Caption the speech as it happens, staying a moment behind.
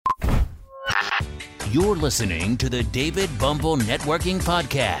You're listening to the David Bumble Networking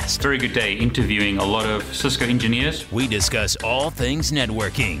Podcast. Very good day interviewing a lot of Cisco engineers. We discuss all things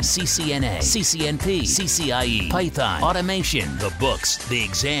networking, CCNA, CCNP, CCIE, Python, automation, the books, the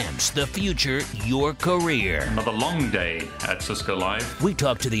exams, the future, your career. Another long day at Cisco Live. We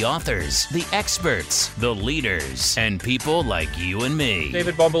talk to the authors, the experts, the leaders, and people like you and me.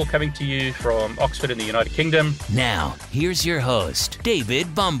 David Bumble coming to you from Oxford in the United Kingdom. Now, here's your host,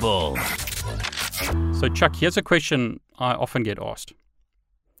 David Bumble. So Chuck, here's a question I often get asked.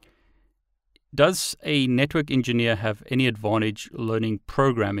 Does a network engineer have any advantage learning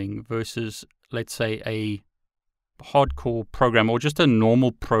programming versus, let's say, a hardcore programmer or just a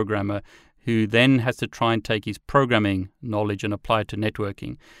normal programmer who then has to try and take his programming knowledge and apply it to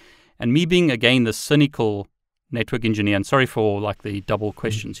networking? And me being, again, the cynical network engineer, and sorry for like the double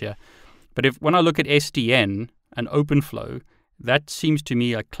questions here, but when I look at SDN and OpenFlow, that seems to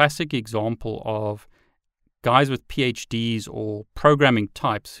me a classic example of guys with PhDs or programming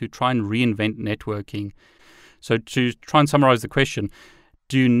types who try and reinvent networking. So to try and summarize the question,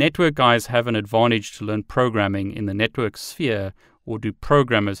 do network guys have an advantage to learn programming in the network sphere, or do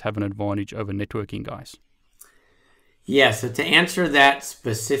programmers have an advantage over networking guys? Yeah, so to answer that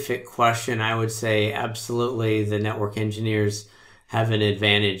specific question, I would say absolutely the network engineers have an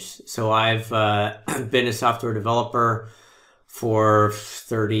advantage. So I've been a software developer for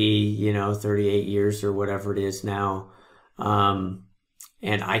 38 years or whatever it is now. And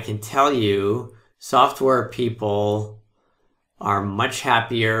I can tell you, software people are much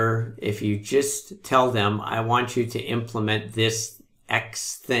happier if you just tell them, I want you to implement this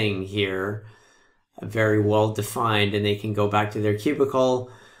X thing here, very well defined, and they can go back to their cubicle,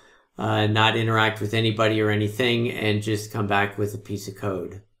 not interact with anybody or anything, and just come back with a piece of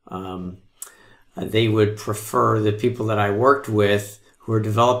code. They would prefer, the people that I worked with who are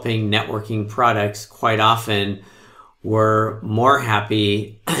developing networking products quite often were more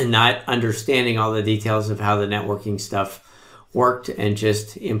happy not understanding all the details of how the networking stuff worked and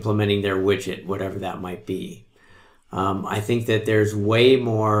just implementing their widget, whatever that might be. I think that there's way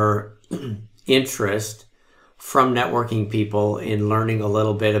more interest from networking people in learning a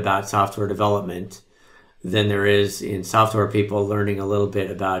little bit about software development than there is in software people learning a little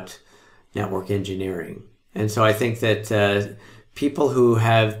bit about network engineering. And so I think that people who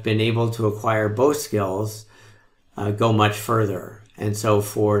have been able to acquire both skills go much further. And so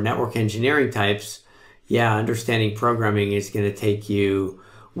for network engineering types, yeah, understanding programming is going to take you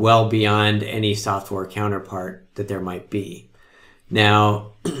well beyond any software counterpart that there might be.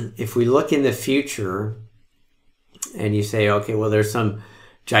 Now, if we look in the future and you say, okay, well, there's some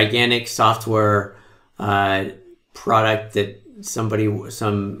gigantic software product that AT&T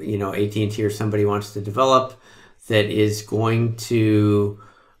or somebody wants to develop that is going to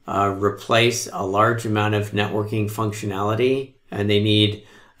replace a large amount of networking functionality, and they need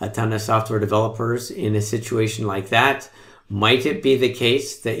a ton of software developers in a situation like that. Might it be the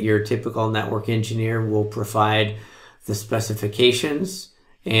case that your typical network engineer will provide the specifications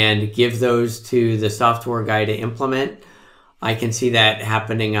and give those to the software guy to implement? I can see that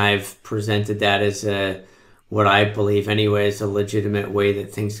happening. I've presented that as what I believe anyway is a legitimate way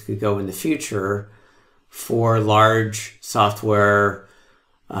that things could go in the future for large software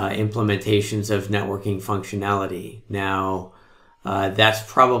implementations of networking functionality. Now, that's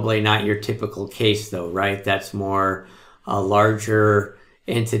probably not your typical case though, right? That's more a larger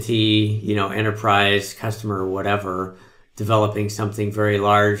entity, enterprise, customer, whatever, developing something very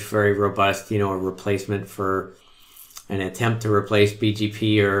large, very robust, a replacement for an attempt to replace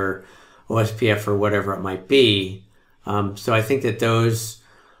BGP or OSPF or whatever it might be. So I think that those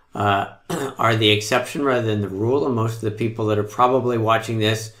are the exception rather than the rule. And most of the people that are probably watching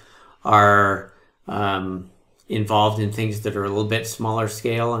this are involved in things that are a little bit smaller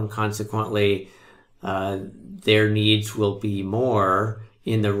scale, and consequently their needs will be more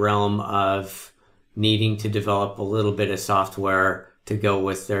in the realm of needing to develop a little bit of software to go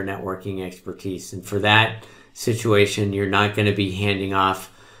with their networking expertise. And for that situation, you're not going to be handing off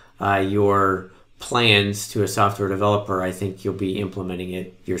your plans to a software developer. I think you'll be implementing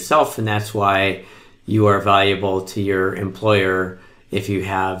it yourself, and that's why you are valuable to your employer if you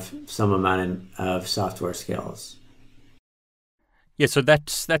have some amount of software skills. Yeah, so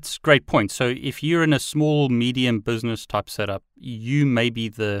that's a great point. So if you're in a small, medium business type setup, you may be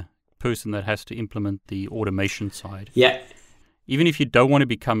the person that has to implement the automation side. Yeah. Even if you don't want to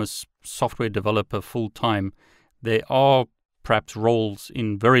become a software developer full time, there are perhaps roles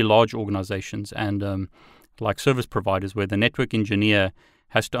in very large organizations and like service providers where the network engineer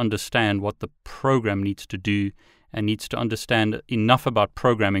has to understand what the program needs to do and needs to understand enough about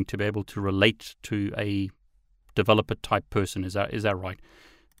programming to be able to relate to a developer type person. Is that right?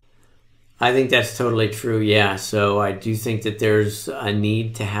 I think that's totally true. Yeah. So I do think that there's a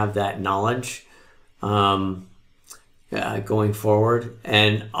need to have that knowledge going forward.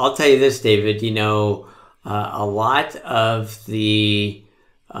 And I'll tell you this, David, a lot of the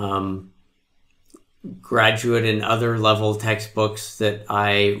graduate and other level textbooks that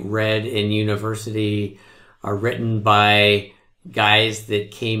I read in university are written by guys that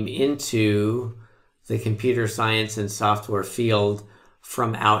came into the computer science and software field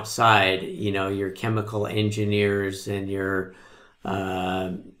from outside, your chemical engineers and your,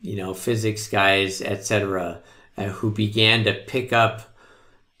 physics guys, etc., who began to pick up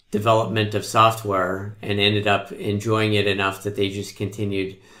development of software and ended up enjoying it enough that they just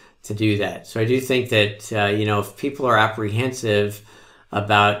continued to do that. So I do think that, if people are apprehensive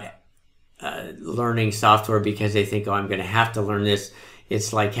about learning software because they think, I'm going to have to learn this,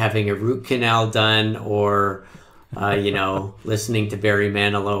 it's like having a root canal done or, listening to Barry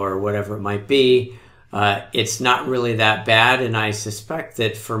Manilow or whatever it might be. It's not really that bad. And I suspect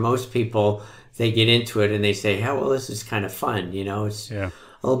that for most people, they get into it and they say, well, this is kind of fun. It's a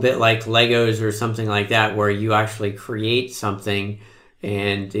little bit like Legos or something like that, where you actually create something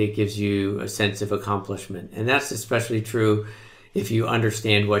and it gives you a sense of accomplishment. And that's especially true if you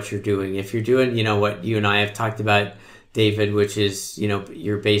understand what you're doing. If you're doing, what you and I have talked about, David, which is,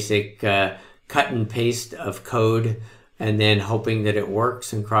 your basic cut and paste of code and then hoping that it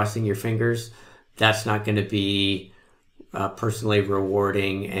works and crossing your fingers, that's not going to be personally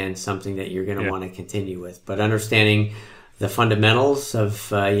rewarding and something that you're going to want to continue with. But understanding the fundamentals of,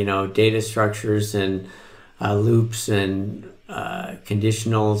 data structures and loops and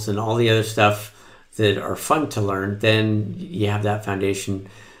conditionals and all the other stuff that are fun to learn, then you have that foundation.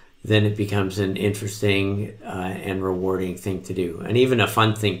 Then it becomes an interesting and rewarding thing to do, and even a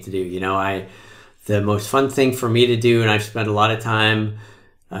fun thing to do. The most fun thing for me to do, and I've spent a lot of time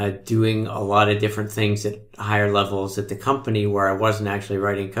doing a lot of different things at higher levels at the company where I wasn't actually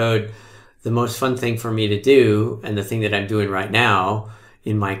writing code. The most fun thing for me to do, and the thing that I'm doing right now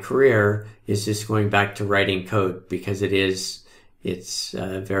in my career, is just going back to writing code, because it's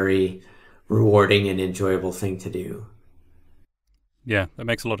a very rewarding and enjoyable thing to do. Yeah, that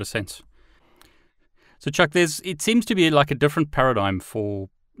makes a lot of sense. So Chuck, it seems to be like a different paradigm for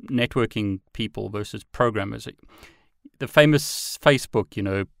networking people versus programmers. The famous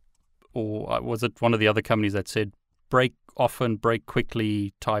Facebook, or was it one of the other companies that said break often, break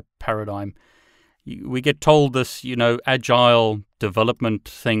quickly type paradigm? We get told this, agile development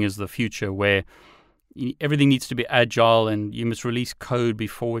thing is the future, where everything needs to be agile and you must release code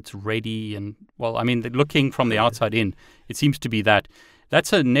before it's ready. And looking from the outside in, it seems to be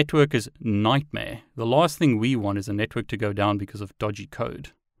that's a networker's nightmare. The last thing we want is a network to go down because of dodgy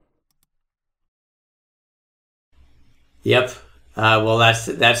code. Yep. Well,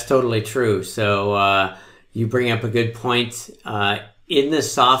 that's totally true. So you bring up a good point. In the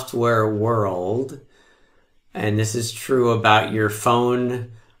software world, and this is true about your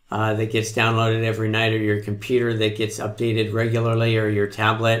phone that gets downloaded every night, or your computer that gets updated regularly, or your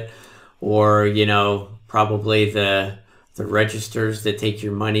tablet, or probably the registers that take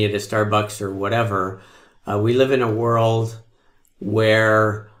your money at a Starbucks or whatever. We live in a world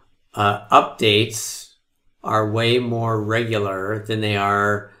where updates are way more regular than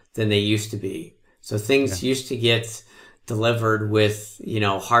they used to be. So things used to get delivered with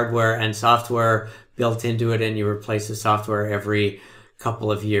hardware and software built into it, and you replace the software every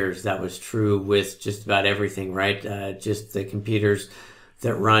couple of years. That was true with just about everything, right? Just the computers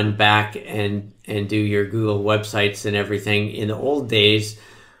that run back and do your Google websites and everything. In the old days,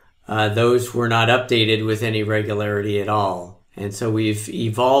 those were not updated with any regularity at all. And so we've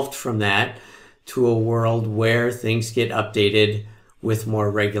evolved from that to a world where things get updated with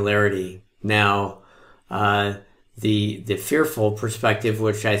more regularity. Now, the fearful perspective,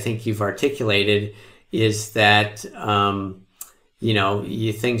 which I think you've articulated, is that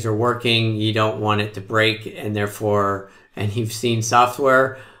things are working, you don't want it to break, and therefore, and you've seen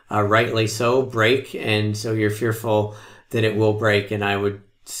software, rightly so, break, and so you're fearful that it will break. And I would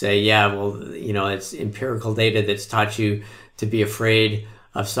say, it's empirical data that's taught you to be afraid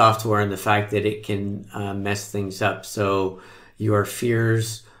of software and the fact that it can mess things up. So your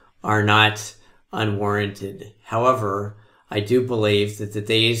fears are not unwarranted. However, I do believe that the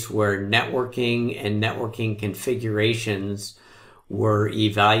days where networking and networking configurations were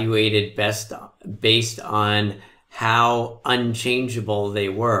evaluated based on how unchangeable they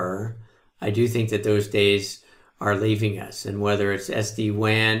were, I do think that those days are leaving us. And whether it's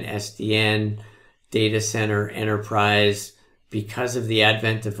SD-WAN, SDN, data center enterprise because of the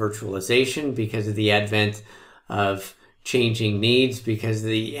advent of virtualization, because of the advent of changing needs, because of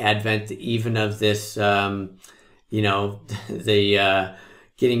the advent even of this, the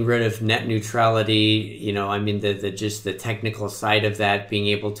getting rid of net neutrality, the just the technical side of that, being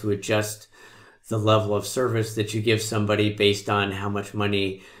able to adjust the level of service that you give somebody based on how much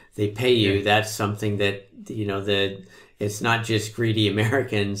money they pay you. Yeah. That's something that, it's not just greedy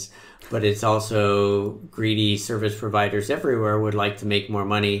Americans, but it's also greedy service providers everywhere would like to make more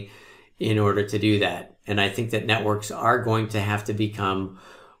money in order to do that. And I think that networks are going to have to become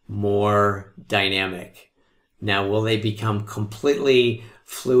more dynamic. Now, will they become completely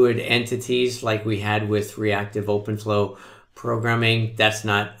fluid entities like we had with reactive OpenFlow programming? That's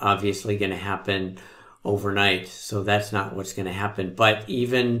not obviously going to happen overnight. So that's not what's going to happen. But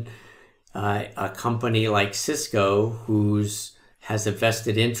even a company like Cisco, has a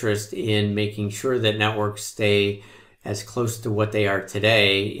vested interest in making sure that networks stay as close to what they are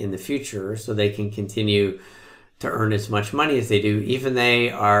today in the future so they can continue to earn as much money as they do, even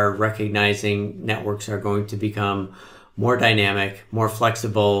they are recognizing networks are going to become more dynamic, more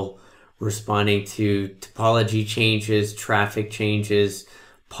flexible, responding to topology changes, traffic changes,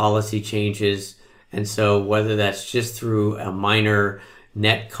 policy changes. And so whether that's just through a minor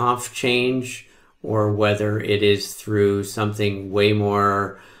netconf change or whether it is through something way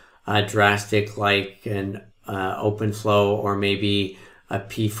more drastic like an OpenFlow or maybe a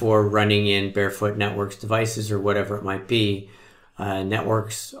P4 running in Barefoot Networks devices or whatever it might be,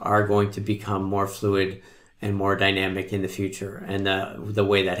 networks are going to become more fluid and more dynamic in the future. And the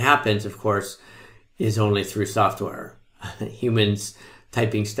way that happens, of course, is only through software. Humans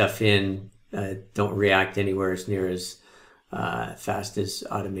typing stuff in don't react anywhere as near as fast as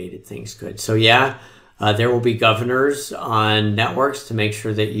automated things could. So there will be governors on networks to make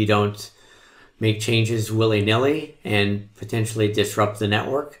sure that you don't make changes willy-nilly and potentially disrupt the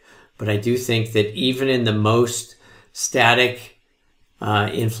network. But I do think that even in the most static,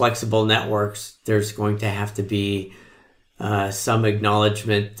 inflexible networks, there's going to have to be some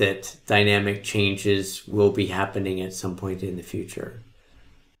acknowledgement that dynamic changes will be happening at some point in the future.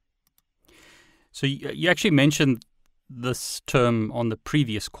 So you actually mentioned this term on the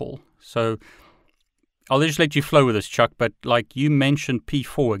previous call. So I'll just let you flow with this, Chuck, but like you mentioned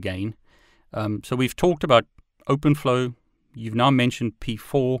P4 again. So we've talked about OpenFlow, you've now mentioned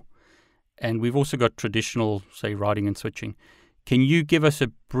P4, and we've also got traditional, say, routing and switching. Can you give us a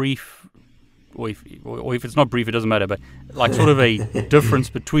brief, or if it's not brief, it doesn't matter, but like sort of a difference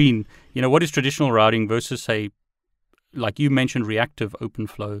between, what is traditional routing versus, say, like you mentioned, reactive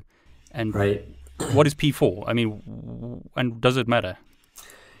OpenFlow, and right. What is P4? I mean, and does it matter?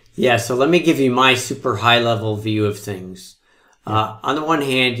 Yeah, so let me give you my super high-level view of things. On the one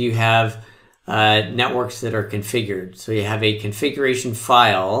hand, you have networks that are configured. So you have a configuration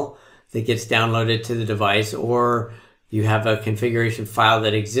file that gets downloaded to the device, or you have a configuration file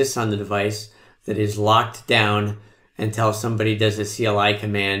that exists on the device that is locked down until somebody does a CLI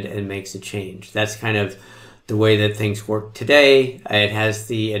command and makes a change. That's kind of the way that things work today. It has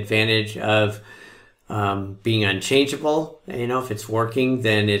the advantage of being unchangeable. If it's working,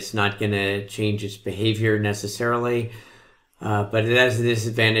 then it's not going to change its behavior necessarily. But it has the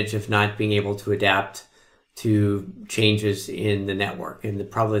disadvantage of not being able to adapt to changes in the network. And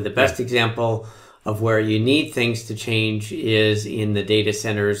probably the best example of where you need things to change is in the data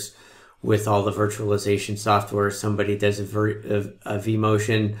centers with all the virtualization software. Somebody does a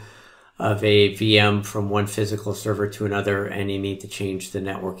vMotion of a VM from one physical server to another, and you need to change the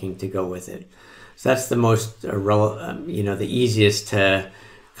networking to go with it. So that's the most, the easiest to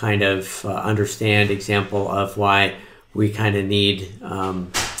kind of understand example of why we kind of need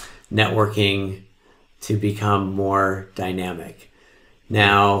networking to become more dynamic.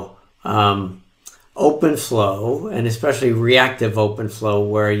 Now, OpenFlow, and especially reactive OpenFlow,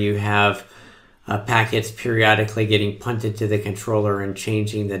 where you have packets periodically getting punted to the controller and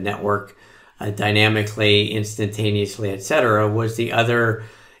changing the network dynamically, instantaneously, etc., was the other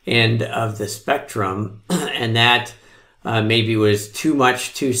end of the spectrum. And that maybe was too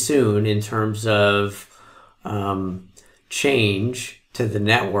much too soon in terms of change to the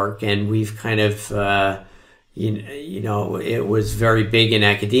network. And we've kind of, it was very big in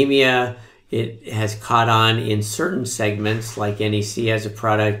academia. It has caught on in certain segments, like NEC as a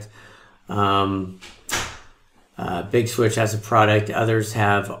product, Big Switch as a product. Others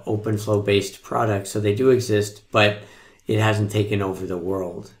have OpenFlow-based products, so they do exist, but it hasn't taken over the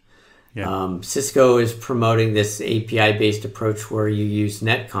world. Yeah. Cisco is promoting this API-based approach where you use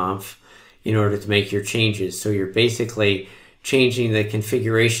netconf in order to make your changes. So you're basically changing the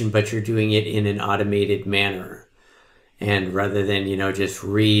configuration, but you're doing it in an automated manner. And rather than, just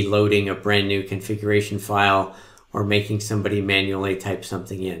reloading a brand new configuration file or making somebody manually type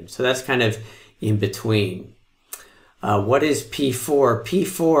something in. So that's kind of in between. What is P4?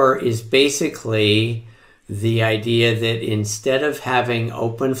 P4 is basically the idea that instead of having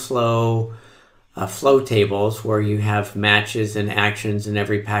open flow flow tables where you have matches and actions and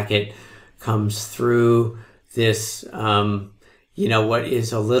every packet comes through this, what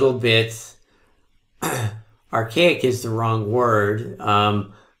is a little bit archaic is the wrong word,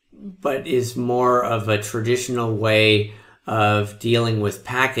 but is more of a traditional way of dealing with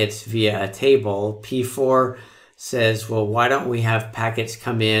packets via a table. P4 says, well, why don't we have packets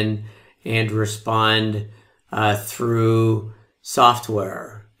come in and respond through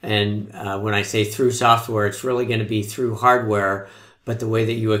software? And when I say through software, it's really going to be through hardware, but the way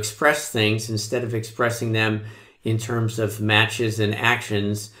that you express things, instead of expressing them in terms of matches and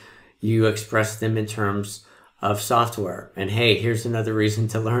actions, you express them in terms of software. And hey, here's another reason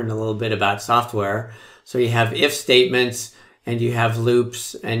to learn a little bit about software. So you have if statements, and you have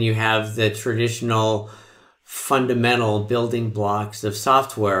loops, and you have the traditional fundamental building blocks of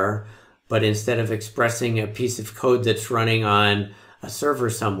software, but instead of expressing a piece of code that's running on a server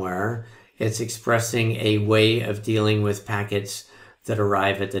somewhere, it's expressing a way of dealing with packets that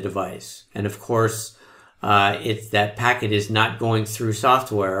arrive at the device. And of course, that packet is not going through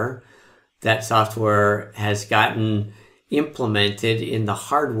software. That software has gotten implemented in the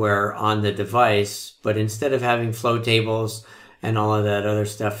hardware on the device, but instead of having flow tables and all of that other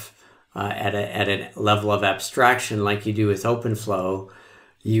stuff at a level of abstraction like you do with OpenFlow,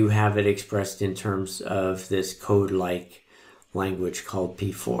 you have it expressed in terms of this code-like language called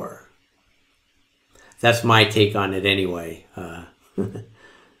P4. That's my take on it anyway.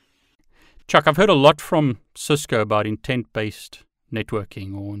 Chuck, I've heard a lot from Cisco about intent-based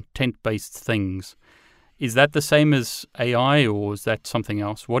networking or intent-based things. Is that the same as AI, or is that something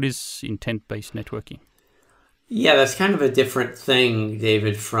else? What is intent-based networking? Yeah, that's kind of a different thing,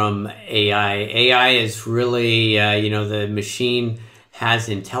 David, from AI. AI is really, the machine has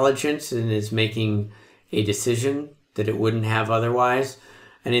intelligence and is making a decision that it wouldn't have otherwise.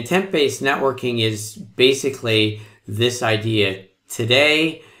 And intent-based networking is basically this idea.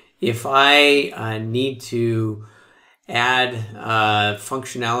 Today, if I need to add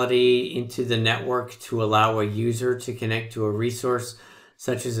functionality into the network to allow a user to connect to a resource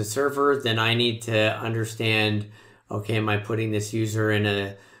such as a server, then I need to understand, okay, am I putting this user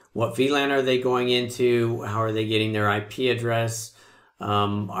in what VLAN are they going into? How are they getting their IP address?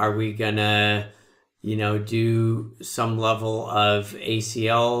 Are we gonna, do some level of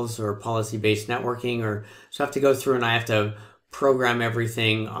ACLs or policy-based networking? So I have to go through and I have to program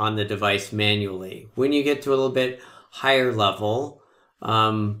everything on the device manually. When you get to a little bit higher level,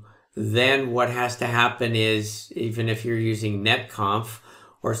 then what has to happen is, even if you're using netconf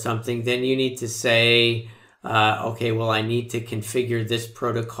or something, then you need to say, okay, well, I need to configure this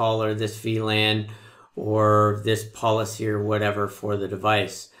protocol or this VLAN or this policy or whatever for the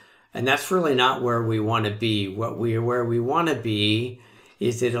device. And that's really not where we want to be. Where we want to be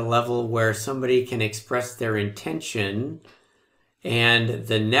is at a level where somebody can express their intention and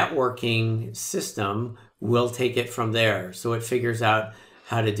the networking system will take it from there. So it figures out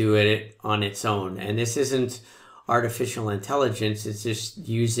how to do it on its own. And this isn't artificial intelligence. It's just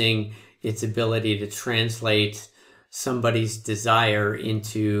using its ability to translate somebody's desire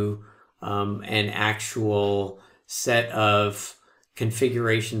into an actual set of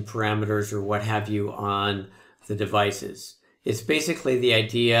configuration parameters or what have you on the devices. It's basically the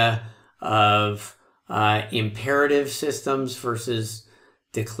idea of imperative systems versus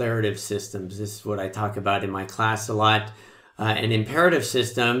declarative systems. This is what I talk about in my class a lot. An imperative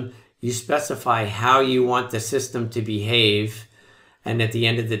system, you specify how you want the system to behave, and at the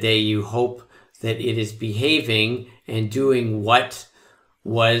end of the day, you hope that it is behaving and doing what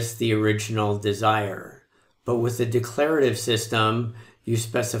was the original desire. But with the declarative system, you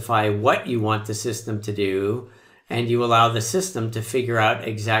specify what you want the system to do, and you allow the system to figure out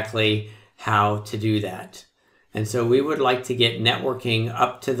exactly how to do that. And so we would like to get networking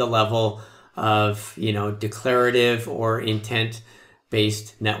up to the level of, declarative or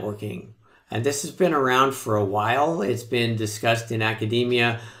intent-based networking. And this has been around for a while. It's been discussed in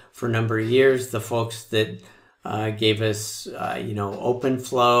academia for a number of years. The folks that gave us,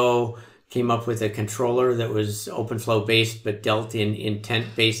 OpenFlow came up with a controller that was OpenFlow-based but dealt in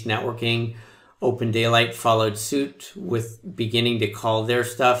intent-based networking. Open Daylight followed suit with beginning to call their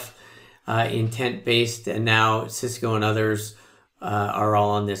stuff intent-based, and now Cisco and others are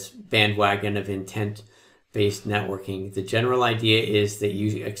all on this bandwagon of intent based networking. The general idea is that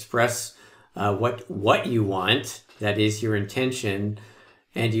you express what you want, that is your intention,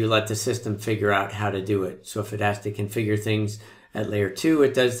 and you let the system figure out how to do it. So if it has to configure things at layer 2,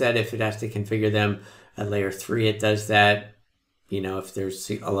 it does that. If it has to configure them at layer 3, it does that. If there's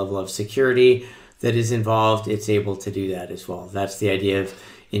a level of security that is involved, it's able to do that as well. That's the idea of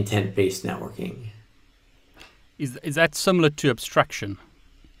intent-based networking. Is that similar to abstraction?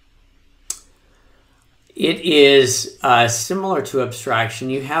 It is similar to abstraction.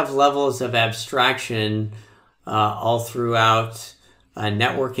 You have levels of abstraction all throughout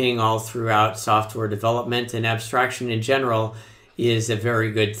networking, all throughout software development, and abstraction in general is a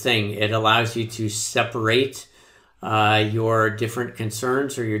very good thing. It allows you to separate your different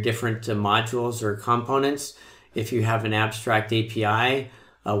concerns or your different modules or components. If you have an abstract API,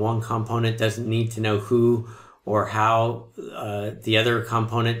 one component doesn't need to know who or how the other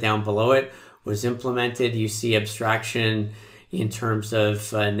component down below it was implemented. You see abstraction in terms of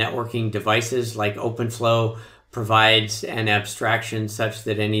networking devices, like OpenFlow provides an abstraction such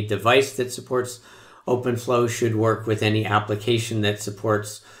that any device that supports OpenFlow should work with any application that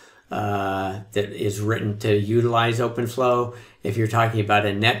supports that is written to utilize OpenFlow. If you're talking about a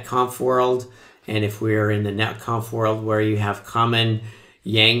NetConf world, and if we're in the NetConf world where you have common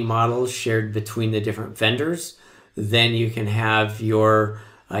Yang models shared between the different vendors, then you can have your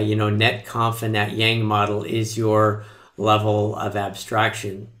NetConf, and that Yang model is your level of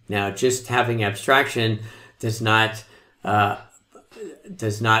abstraction. Now, just having abstraction does not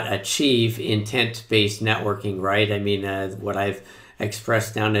achieve intent-based networking, right? I mean, what I've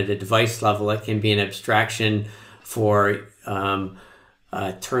expressed down at a device level, it can be an abstraction for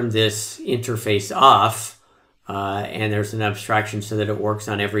turn this interface off, and there's an abstraction so that it works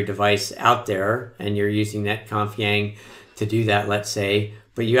on every device out there, and you're using NetConf Yang to do that, let's say,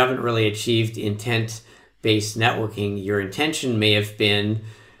 but you haven't really achieved intent-based networking. Your intention may have been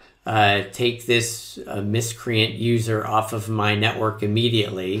take this miscreant user off of my network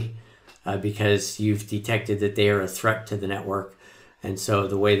immediately because you've detected that they are a threat to the network. And so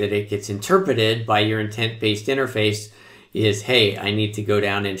the way that it gets interpreted by your intent-based interface is, hey, I need to go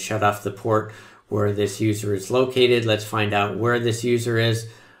down and shut off the port where this user is located. Let's find out where this user is,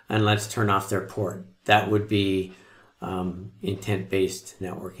 and let's turn off their port. That would be intent-based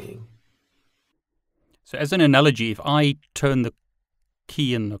networking. So as an analogy, if I turn the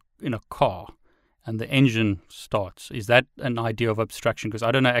key in a car and the engine starts, is that an idea of abstraction? Because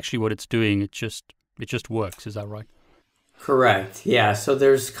I don't know actually what it's doing. It just works. Is that right? Correct. Yeah. So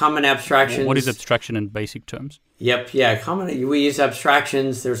there's common abstractions. What is abstraction in basic terms? Yep. Yeah. We use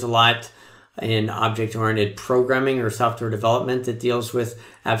abstractions. There's a lot in object-oriented programming or software development that deals with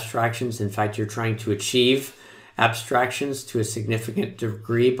abstractions. In fact, you're trying to achieve abstractions to a significant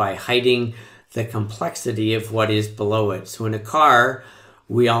degree by hiding the complexity of what is below it. So in a car,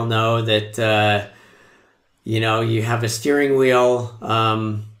 we all know that, you have a steering wheel,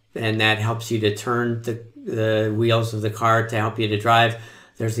 and that helps you to turn the wheels of the car to help you to drive.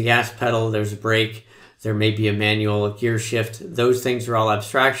 There's the gas pedal, there's a brake, there may be a manual gear shift. Those things are all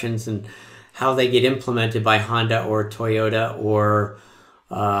abstractions, and how they get implemented by Honda or Toyota or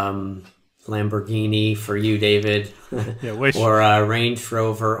Lamborghini for you, David, or a Range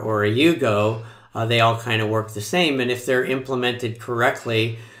Rover or a Yugo, they all kind of work the same. And if they're implemented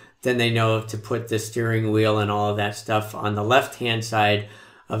correctly, then they know to put the steering wheel and all of that stuff on the left-hand side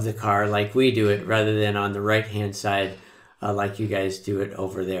of the car like we do it, rather than on the right-hand side like you guys do it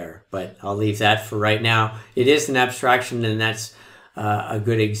over there. But I'll leave that for right now. It is an abstraction, and that's a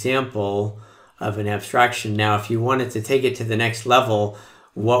good example of an abstraction. Now, if you wanted to take it to the next level,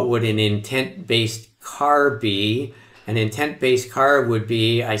 what would an intent-based car be? An intent-based car would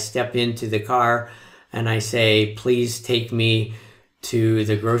be, I step into the car and I say, please take me to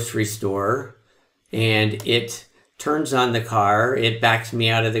the grocery store, and it turns on the car. It backs me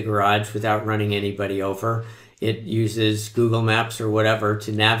out of the garage without running anybody over. It uses Google Maps or whatever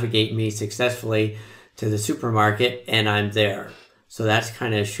to navigate me successfully to the supermarket, and I'm there. So that's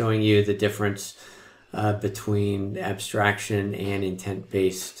kind of showing you the difference between abstraction and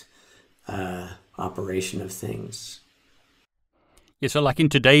intent-based operation of things. Yeah, so like in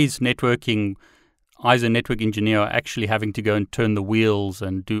today's networking, I as a network engineer are actually having to go and turn the wheels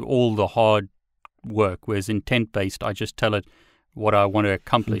and do all the hard work, whereas intent-based, I just tell it what I want to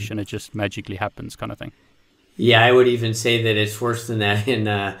accomplish and it just magically happens, kind of thing. Yeah, I would even say that it's worse than that in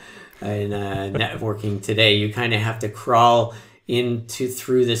networking today. You kind of have to crawl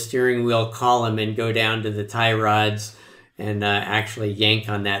through the steering wheel column and go down to the tie rods and actually yank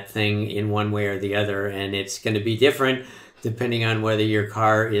on that thing in one way or the other. And it's going to be different depending on whether your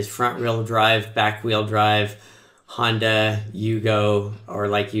car is front-wheel drive, back-wheel drive, Honda, Yugo, or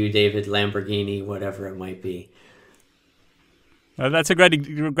like you, David, Lamborghini, whatever it might be. That's a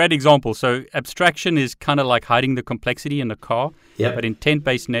great example. So abstraction is kind of like hiding the complexity in the car, but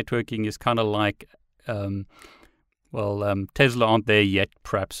intent-based networking is kind of like, Tesla aren't there yet,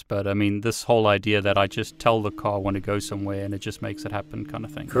 perhaps, but I mean, this whole idea that I just tell the car I want to go somewhere and it just makes it happen kind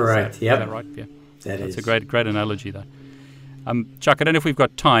of thing. Correct, Is that right? Yeah. That's a great analogy there. Chuck, I don't know if we've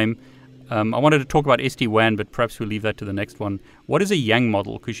got time. I wanted to talk about SD-WAN, but perhaps we'll leave that to the next one. What is a Yang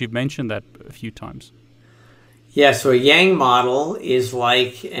model? Because you've mentioned that a few times. Yeah, so a Yang model is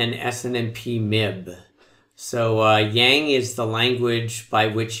like an SNMP MIB. So Yang is the language by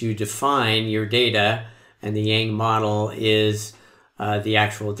which you define your data, and the Yang model is the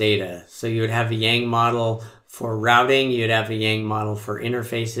actual data. So you would have a Yang model for routing, you'd have a Yang model for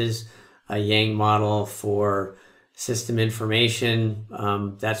interfaces, a Yang model for system information.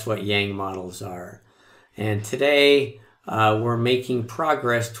 That's what Yang models are. And today we're making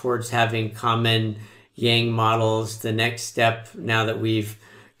progress towards having common Yang models. The next step, now that we've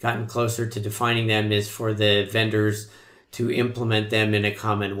gotten closer to defining them, is for the vendors to implement them in a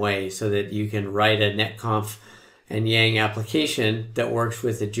common way so that you can write a netconf and Yang application that works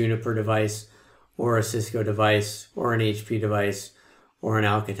with a Juniper device or a Cisco device or an HP device or an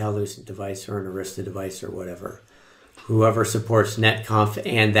Alcatel-Lucent device or an Arista device or whatever. Whoever supports netconf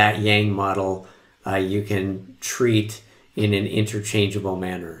and that Yang model, you can treat in an interchangeable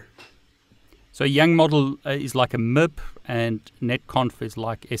manner. So Yang model is like a MIB, and netconf is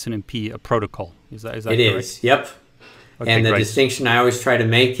like SNMP, a protocol. Is that correct? It is, yep. Okay, and the distinction I always try to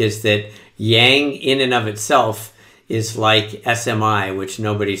make is that Yang in and of itself is like SMI, which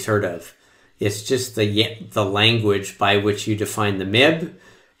nobody's heard of. It's just the language by which you define the MIB,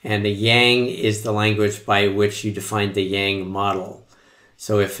 and the Yang is the language by which you define the Yang model.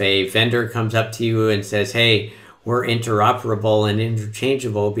 So if a vendor comes up to you and says, hey, we're interoperable and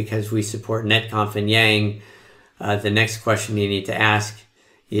interchangeable because we support netconf and Yang, the next question you need to ask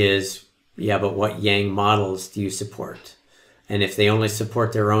is, yeah, but what Yang models do you support? And if they only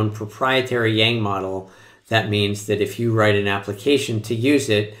support their own proprietary Yang model, that means that if you write an application to use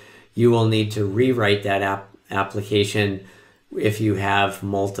it, you will need to rewrite that application if you have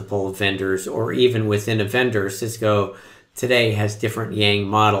multiple vendors, or even within a vendor. Cisco today has different Yang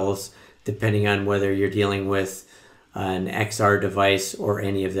models depending on whether you're dealing with an XR device or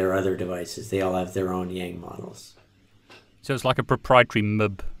any of their other devices. They all have their own Yang models. So it's like a proprietary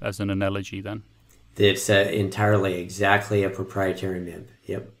MIB as an analogy then? It's entirely exactly a proprietary MIB.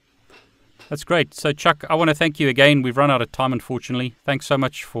 Yep. That's great. So Chuck, I want to thank you again. We've run out of time, unfortunately. Thanks so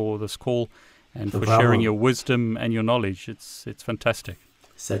much for this call and for sharing your wisdom and your knowledge. It's fantastic.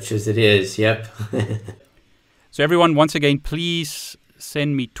 Such as it is, yep. So everyone, once again, please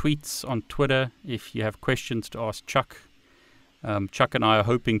send me tweets on Twitter if you have questions to ask Chuck. Chuck and I are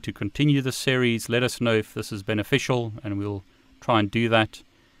hoping to continue this series. Let us know if this is beneficial, and we'll try and do that.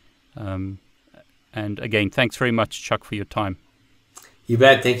 And again, thanks very much, Chuck, for your time. You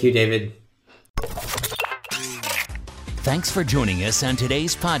bet. Thank you, David. Thanks for joining us on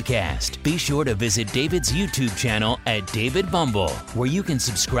today's podcast. Be sure to visit David's YouTube channel at David Bumble, where you can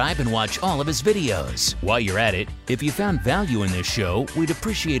subscribe and watch all of his videos. While you're at it, if you found value in this show, we'd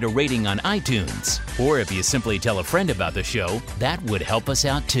appreciate a rating on iTunes. Or if you simply tell a friend about the show, that would help us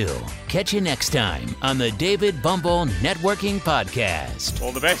out too. Catch you next time on the David Bumble Networking Podcast.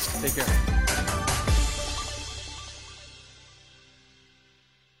 All the best. Take care.